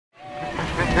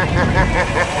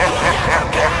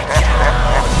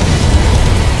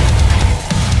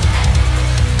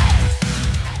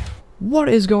What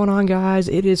is going on, guys?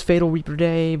 It is Fatal Reaper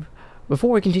Day.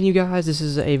 Before we continue, guys, this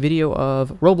is a video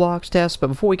of Roblox tests, but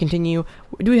before we continue,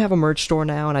 we do have a merch store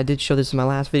now, and I did show this in my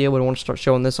last video, but I want to start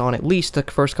showing this on at least the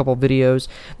first couple of videos.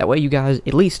 That way you guys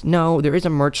at least know there is a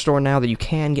merch store now that you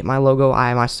can get my logo.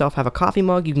 I myself have a coffee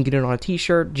mug. You can get it on a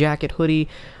t-shirt, jacket, hoodie,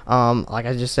 like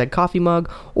I just said, coffee mug,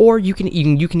 or you can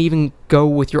even go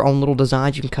with your own little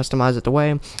designs. You can customize it the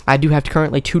way. I do have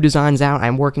currently 2 designs out.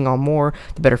 I'm working on more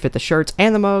to better fit the shirts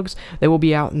and the mugs. They will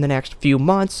be out in the next few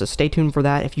months, so stay tuned for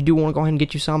that. If you do want to go ahead and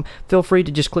get you some, feel free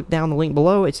to just click down the link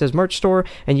below. It says merch store,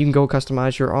 and you can go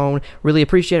customize your own. Really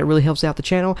appreciate it. Really helps out the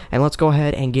channel. And let's go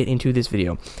ahead and get into this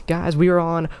video. Guys, we are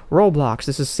on Roblox.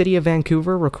 This is City of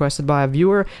Vancouver, requested by a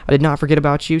viewer. I did not forget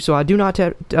about you, so I do not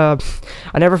I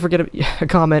never forget a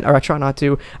comment, or I try not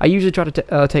to. I usually try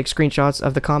to take screenshots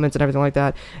of the comments and everything like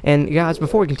that. And guys,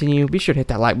 before we continue, be sure to hit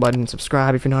that like button and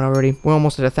subscribe if you're not already. We're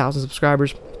almost at 1,000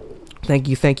 subscribers. Thank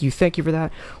you for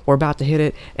that. We're about to hit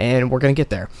it, and we're gonna get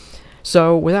there.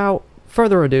 So without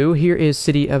further ado, here is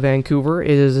City of Vancouver. It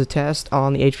is a test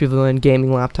on the HP Pavilion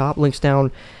Gaming laptop. Links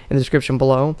down in the description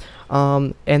below.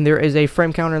 And there is a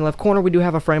frame counter in the left corner. We do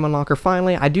have a frame unlocker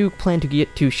finally. I do plan to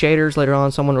get to shaders later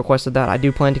on. Someone requested that. I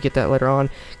do plan to get that later on.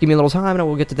 Give me a little time and I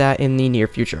will get to that in the near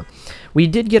future. We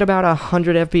did get about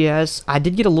 100 FPS. I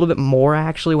did get a little bit more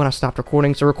actually when I stopped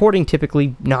recording. So recording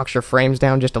typically knocks your frames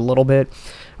down just a little bit.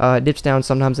 It dips down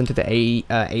sometimes into the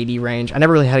 80 range. I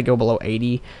never really had to go below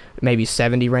 80, maybe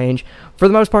 70 range. For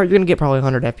the most part, you're going to get probably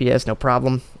 100 FPS, no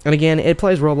problem. And again, it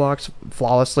plays Roblox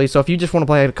flawlessly. So if you just want to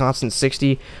play at a constant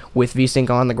 60 with VSync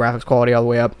on, the graphics quality all the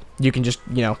way up, you can just,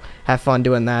 you know, have fun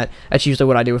doing that. That's usually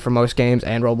what I do for most games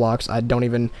and Roblox. I don't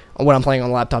even, when I'm playing on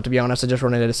the laptop, to be honest, I just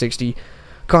run it at a 60,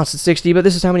 constant 60. But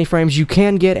this is how many frames you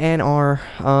can get and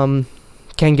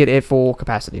can get at full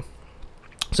capacity.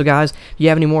 So guys, if you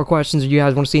have any more questions or you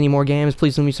guys want to see any more games,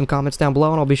 please leave me some comments down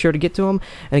below and I'll be sure to get to them.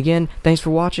 And again, thanks for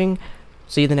watching.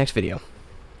 See you in the next video.